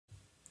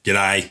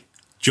G'day,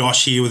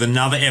 Josh here with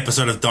another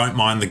episode of Don't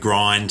Mind the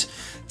Grind.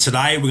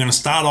 Today we're going to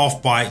start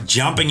off by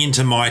jumping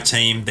into my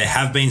team. There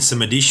have been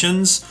some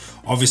additions.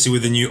 Obviously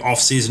with the new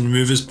off-season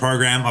movers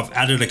program, I've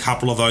added a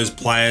couple of those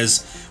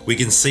players. We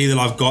can see that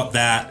I've got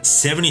that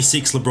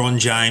 76 LeBron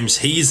James.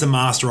 He is the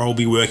master I'll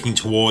be working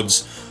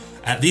towards.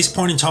 At this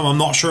point in time, I'm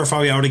not sure if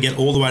I'll be able to get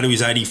all the way to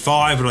his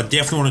 85, but I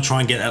definitely want to try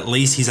and get at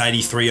least his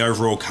 83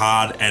 overall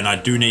card, and I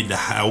do need the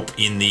help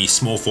in the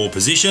small forward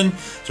position.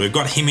 So we've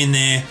got him in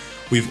there.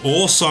 We've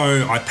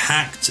also, I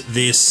packed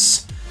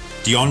this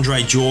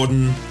DeAndre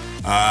Jordan.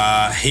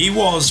 He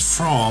was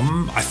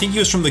from, I think he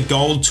was from the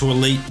Gold to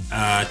Elite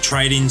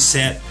trade-in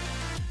set.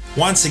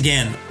 Once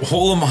again,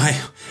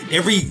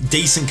 every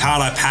decent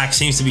card I pack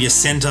seems to be a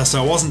center,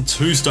 so I wasn't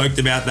too stoked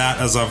about that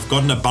as I've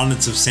got an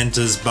abundance of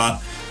centers,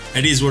 but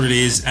it is what it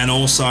is. And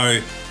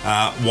also,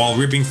 while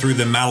ripping through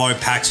the Mallow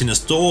packs in the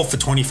store for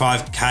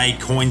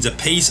 25k coins a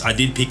piece, I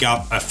did pick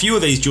up a few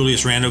of these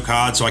Julius Randle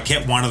cards, so I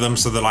kept one of them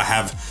so that I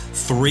have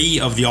 3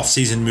 of the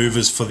off-season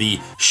movers for the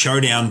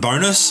showdown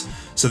bonus.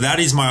 So that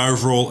is my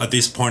overall at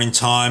this point in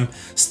time.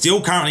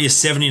 Still currently a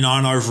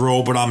 79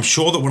 overall, but I'm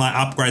sure that when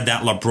I upgrade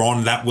that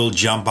LeBron, that will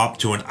jump up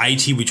to an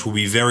 80, which will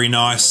be very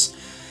nice.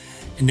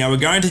 Now we're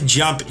going to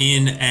jump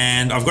in,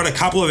 and I've got a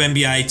couple of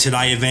NBA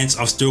Today events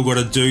I've still got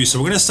to do. So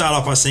we're going to start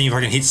off by seeing if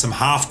I can hit some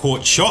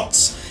half-court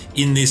shots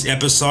in this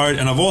episode.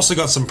 And I've also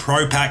got some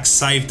pro packs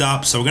saved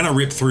up, so we're going to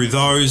rip through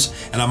those.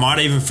 And I might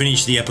even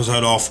finish the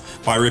episode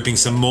off by ripping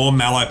some more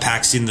Mallow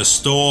packs in the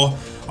store.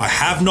 I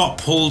have not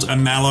pulled a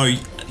Mallow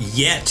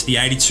yet, the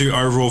 82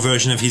 overall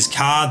version of his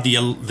card,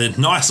 the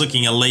nice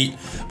looking Elite,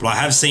 but I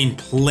have seen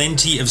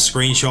plenty of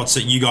screenshots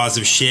that you guys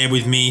have shared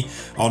with me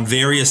on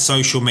various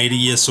social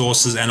media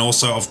sources, and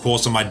also of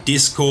course on my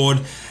Discord,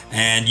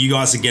 and you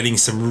guys are getting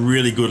some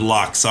really good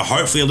luck. So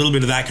hopefully a little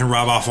bit of that can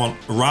rub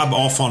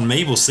off on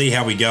me. We'll see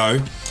how we go.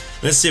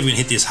 Let's see if we can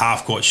hit this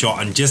half court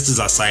shot, and just as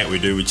I say it we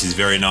do, which is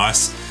very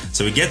nice.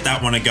 So we get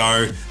that one to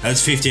go.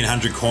 That's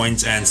 1,500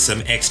 coins and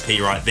some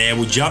XP right there.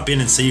 We'll jump in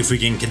and see if we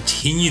can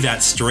continue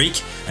that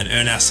streak and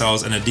earn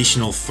ourselves an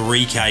additional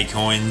 3k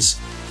coins.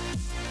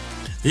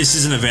 This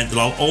is an event that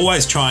I'll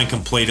always try and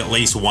complete at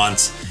least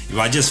once. If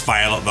I just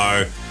fail it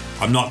though,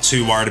 I'm not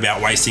too worried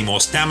about wasting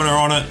more stamina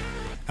on it.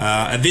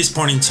 At this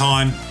point in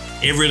time,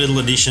 every little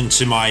addition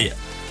to my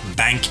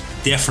bank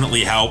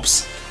definitely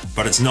helps,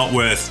 but it's not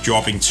worth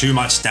dropping too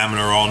much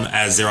stamina on,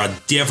 as there are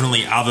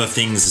definitely other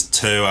things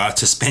to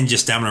spend your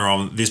stamina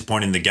on at this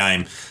point in the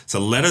game. So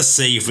let us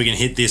see if we can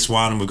hit this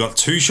one. We've got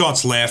 2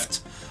 shots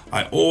left.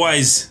 I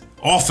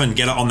often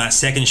get it on that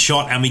second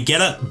shot, and we get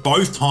it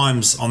both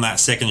times on that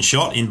second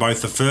shot in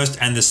both the first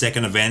and the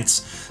second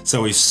events.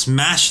 So we've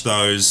smashed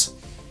those.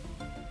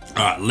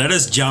 All right, let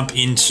us jump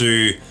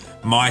into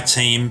my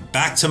team.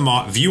 Back to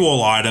my view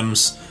all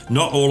items.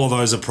 Not all of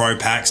those are pro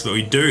packs, but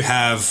we've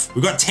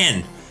got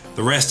 10.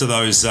 The rest of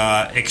those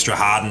extra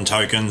hardened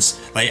tokens,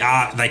 they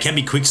can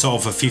be quick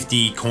sold for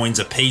 50 coins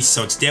a piece,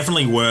 so it's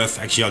definitely worth.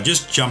 Actually, I'll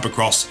just jump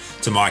across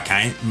to my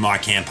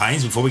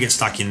campaigns before we get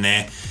stuck in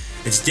there.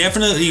 It's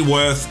definitely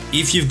worth,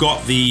 if you've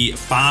got the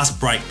fast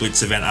break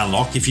blitz event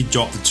unlocked, if you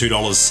drop the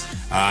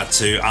 $2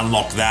 to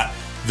unlock that.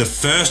 The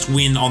first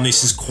win on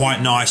this is quite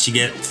nice. You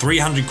get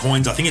 300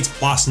 coins. I think it's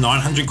plus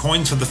 900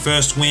 coins for the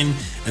first win.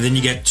 And then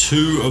you get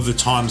 2 of the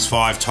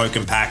 ×5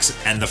 token packs.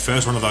 And the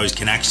first one of those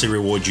can actually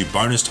reward you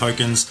bonus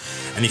tokens.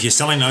 And if you're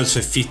selling those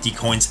for 50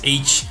 coins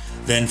each,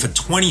 then for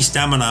 20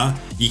 stamina,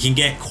 you can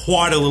get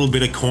quite a little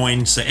bit of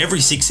coin. So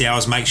every 6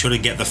 hours, make sure to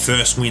get the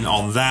first win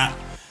on that.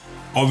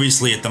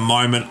 Obviously at the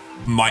moment,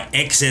 my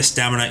excess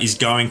stamina is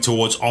going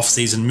towards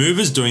off-season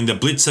movers, doing the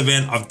blitz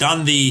event. I've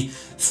done the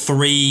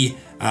 3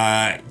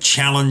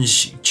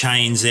 challenge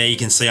chains there. You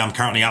can see I'm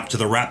currently up to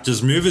the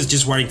Raptors movers,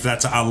 just waiting for that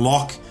to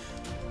unlock.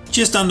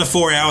 Just under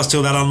 4 hours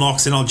till that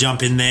unlocks, and I'll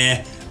jump in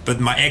there. But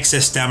my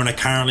excess stamina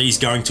currently is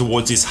going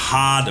towards this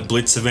hard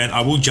blitz event.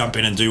 I will jump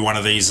in and do one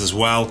of these as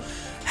well.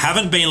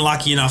 Haven't been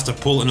lucky enough to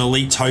pull an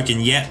elite token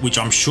yet, which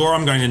I'm sure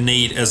I'm going to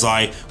need as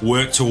I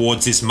work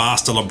towards this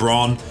Master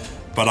LeBron.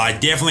 But I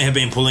definitely have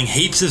been pulling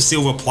heaps of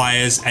silver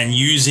players and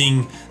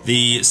using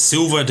the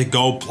silver to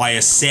gold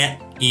player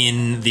set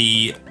in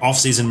the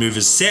off-season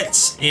movers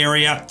sets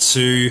area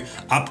to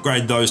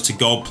upgrade those to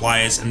gold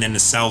players, and then to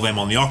sell them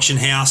on the auction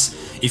house.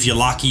 If you're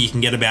lucky, you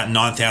can get about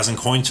 9,000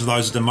 coins for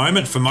those at the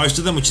moment for most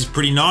of them, which is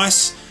pretty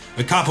nice.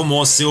 A couple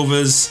more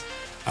silvers.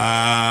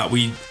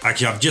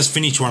 I've just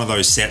finished one of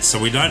those sets,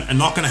 so I'm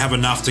not going to have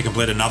enough to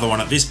complete another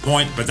one at this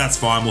point, but that's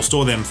fine. We'll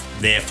store them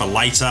there for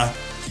later.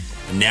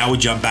 And now we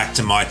jump back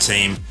to my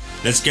team.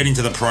 Let's get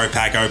into the pro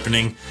pack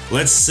opening.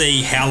 Let's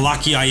see how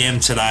lucky I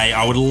am today.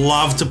 I would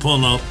love to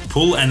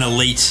pull an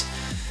elite.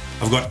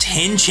 I've got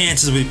 10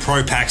 chances with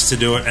pro packs to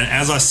do it, and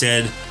as I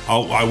said,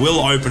 I will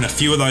open a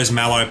few of those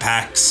Mallow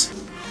packs.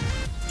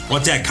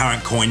 What's our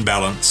current coin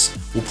balance?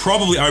 We'll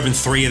probably open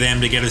 3 of them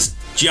to get us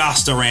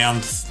just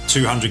around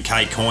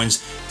 200k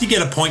coins. Did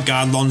get a point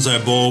guard,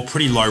 Lonzo Ball,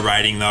 pretty low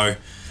rating though.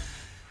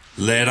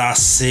 Let us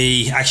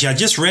see. Actually, I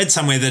just read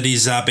somewhere that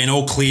he's been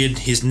all cleared.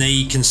 His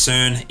knee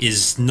concern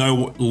is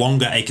no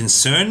longer a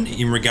concern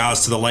in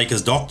regards to the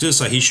Lakers doctors,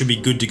 so he should be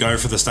good to go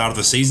for the start of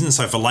the season.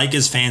 So for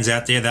Lakers fans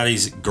out there, that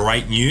is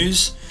great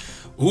news.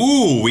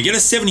 Ooh, we get a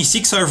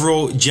 76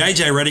 overall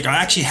JJ Redick. I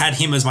actually had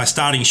him as my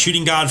starting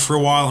shooting guard for a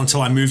while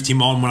until I moved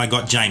him on when I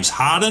got James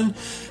Harden.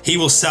 He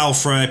will sell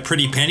for a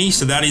pretty penny,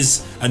 so that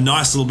is a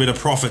nice little bit of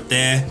profit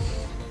there.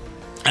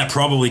 That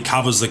probably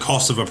covers the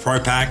cost of a pro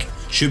pack.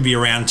 Should be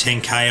around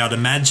 10K, I'd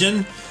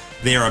imagine,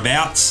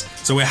 thereabouts.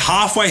 So we're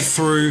halfway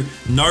through,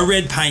 no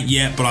red paint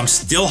yet, but I'm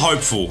still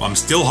hopeful. I'm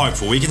still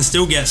hopeful. We can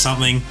still get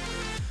something.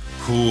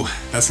 Ooh,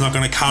 that's not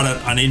going to cut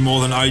it. I need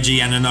more than OG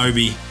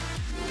Anunoby.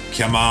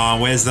 Come on,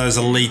 where's those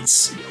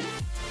elites?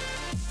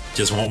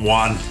 Just want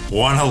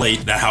one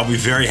elite. I'll be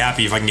very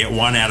happy if I can get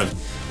one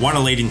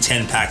elite in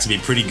 10 packs. It'd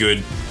be pretty good.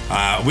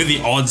 With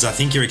the odds, I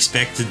think you're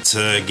expected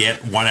to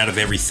get one out of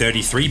every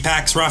 33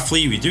 packs,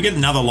 roughly. We do get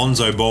another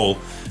Lonzo Ball.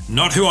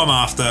 Not who I'm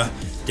after.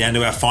 Down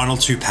to our final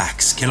 2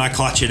 packs. Can I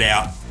clutch it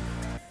out?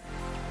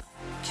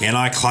 Can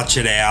I clutch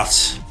it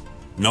out?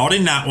 Not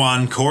in that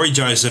one. Corey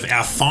Joseph,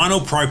 our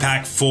final pro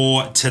pack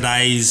for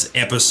today's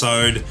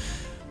episode.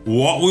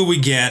 What will we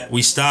get?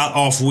 We start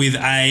off with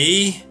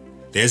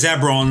there's our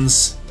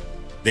bronze.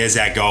 There's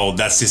our gold.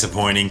 That's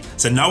disappointing.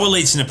 So no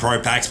elites in the pro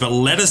packs, but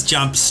let us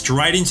jump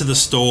straight into the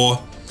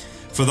store.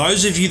 For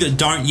those of you that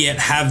don't yet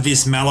have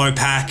this Mallow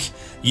pack,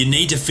 you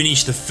need to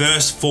finish the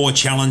first 4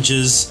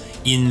 challenges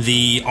in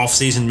the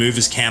off-season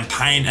movers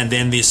campaign, and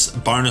then this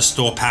bonus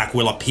store pack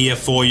will appear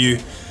for you.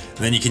 And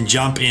then you can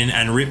jump in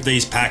and rip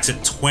these packs at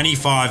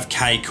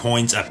 25k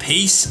coins a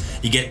piece.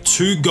 You get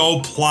 2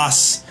 gold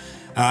plus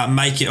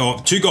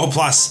 2 gold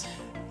plus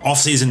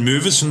off-season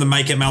movers from the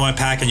Make It Mallow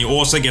pack, and you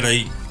also get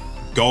a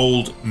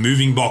gold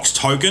moving box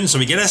token. So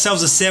we get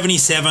ourselves a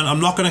 77. I'm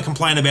not going to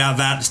complain about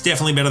that. It's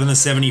definitely better than a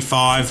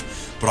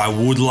 75, but I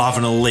would love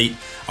an elite.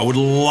 I would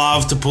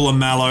love to pull a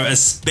Mallow,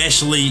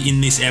 especially in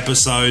this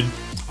episode.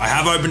 I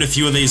have opened a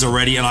few of these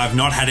already and I've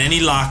not had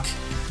any luck.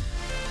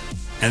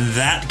 And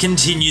that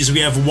continues. We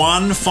have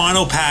one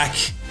final pack.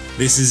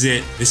 This is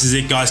it. This is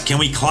it, guys. Can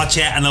we clutch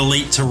out an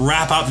elite to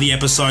wrap up the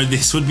episode?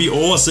 This would be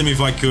awesome if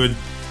I could.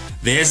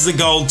 There's the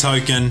gold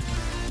token.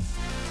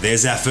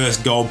 There's our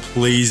first gold.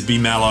 Please be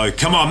Mallow.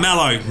 Come on,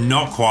 Mallow.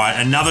 Not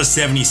quite. Another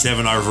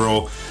 77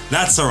 overall.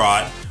 That's all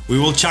right. We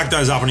will chuck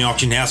those up on the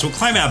auction house. We'll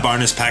claim our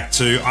bonus pack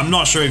too. I'm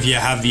not sure if you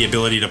have the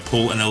ability to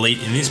pull an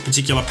elite in this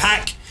particular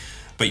pack,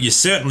 but you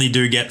certainly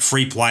do get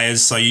free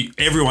players, so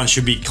everyone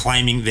should be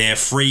claiming their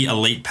free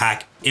elite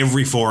pack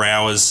every 4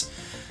 hours.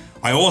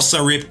 I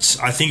also ripped,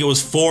 I think it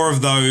was 4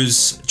 of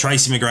those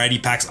Tracy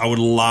McGrady packs. I would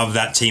love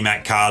that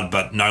T-Mac card,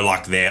 but no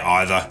luck there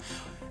either.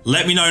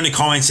 Let me know in the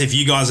comments if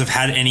you guys have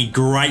had any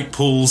great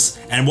pulls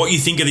and what you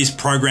think of this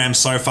program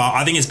so far.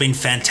 I think it's been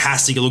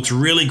fantastic. It looks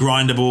really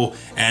grindable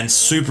and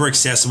super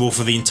accessible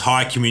for the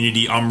entire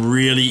community. I'm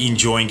really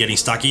enjoying getting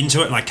stuck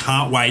into it, and I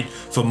can't wait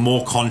for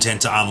more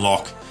content to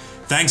unlock.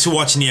 Thanks for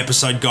watching the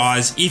episode,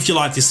 guys. If you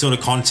like this sort of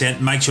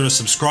content, make sure to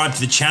subscribe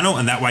to the channel,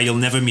 and that way you'll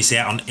never miss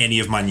out on any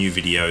of my new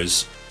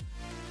videos.